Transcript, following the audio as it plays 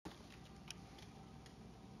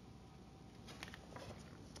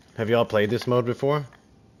Have y'all played this mode before?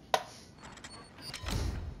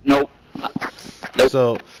 Nope. Nope.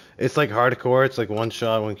 So, it's like hardcore, it's like one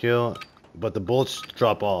shot, one kill, but the bullets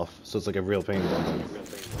drop off, so it's like a real paintball.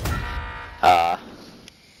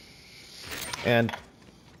 And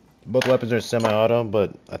both weapons are semi-auto,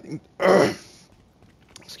 but I think...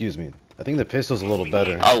 excuse me. I think the pistol's a little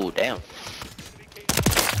better. Oh, damn.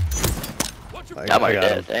 I'm already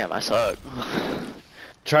dead. him. Damn, I suck.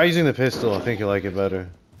 Try using the pistol, I think you'll like it better.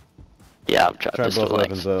 Yeah, I'm trying. Try both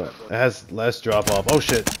weapons out. It has less drop off. Oh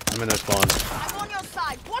shit, I'm in their spawn. I'm on your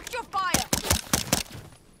side. Watch your fire.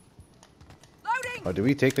 Loading. Oh, did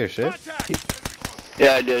we take their ship?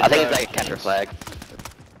 Yeah, I did. I think it's like a capture flag.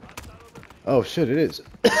 Oh shit, it is.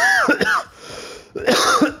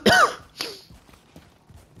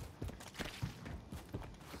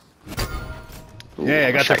 Yeah,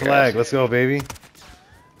 I got their flag. Let's go, baby.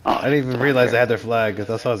 Oh, I didn't even realize they had their flag.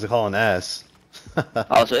 That's why I was calling ass.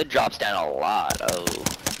 Oh, so it drops down a lot. Oh.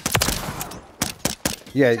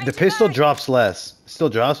 Yeah, the pistol drops less. Still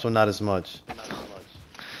drops, but not as much.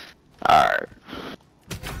 Alright.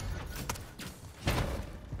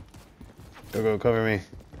 Go, cover me.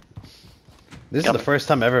 This is the first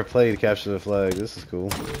time I ever played Capture the Flag. This is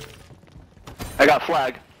cool. I got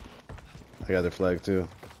flag. I got their flag too.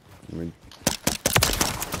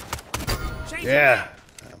 Yeah!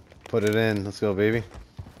 Put it in. Let's go, baby.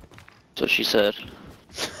 That's what she said.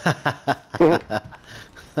 Dude,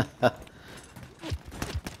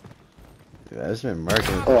 I've been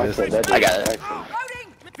marking. Oh, I got it.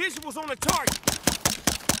 Loading. Visuals on the target.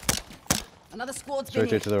 Another squad's It's right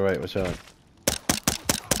there to the right. Watch out.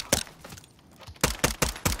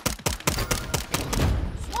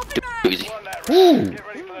 Easy. Woo!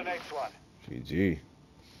 GG.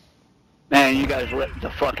 Man, you guys let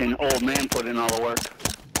the fucking old man put in all the work.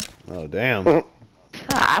 Oh, damn.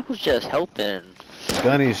 I was just helping.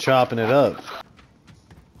 Gunny's chopping it up.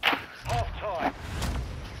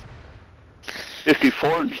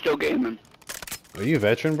 54 and still gaming. Are you a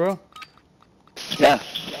veteran, bro? Yeah.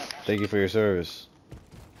 Thank you for your service.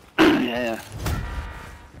 Yeah.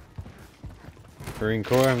 Marine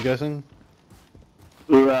Corps, I'm guessing?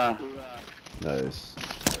 Hoorah. Nice.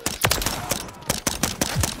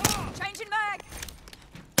 Changing mag.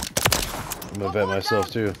 I'm a vet myself,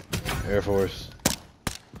 too. Air Force.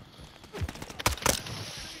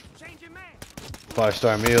 Changing mag.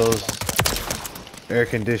 5-star meals.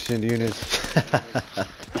 Air-conditioned units.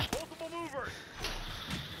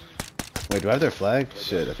 Wait, do I have their flag?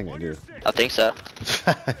 Shit, I think I do. I think so.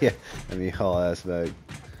 Yeah, I mean, haul ass bag.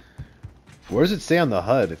 Where does it say on the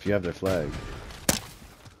HUD if you have their flag?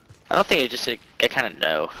 I don't think it just, I kind of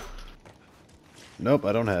know. Nope,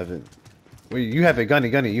 I don't have it. Wait, you have it, Gunny,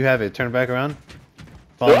 you have it. Turn it back around.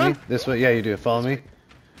 Follow me. This way, yeah, you do. Follow me.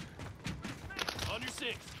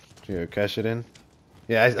 Here, cash it in.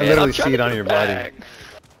 Yeah, I literally see it on your body.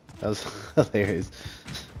 That was hilarious.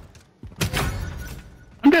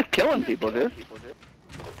 I'm just killing people, dude.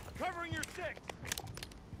 Covering your six.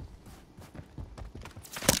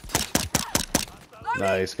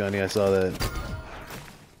 Nice, Gunny, I saw that.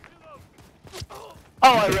 Oh,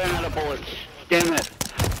 I ran out of bullets. Damn it.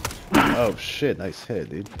 Oh shit, nice hit,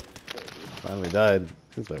 dude. Finally died.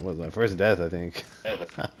 This was my first death, I think.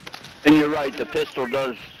 And you're right, the pistol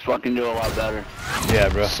does fucking do a lot better. Yeah,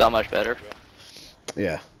 bro. So much better.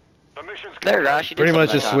 Yeah. There, gosh, you did Pretty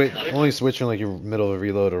much just something only switching like your middle of a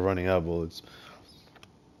reload or running out of bullets.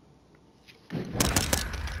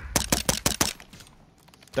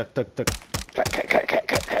 Tuck, tuck, tuck. Cut.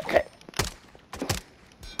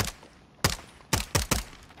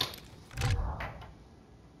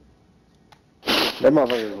 That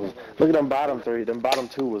motherfucker was, look at them bottom three. Them bottom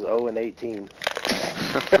two was 0 and 18.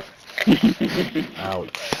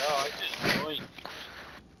 Ouch.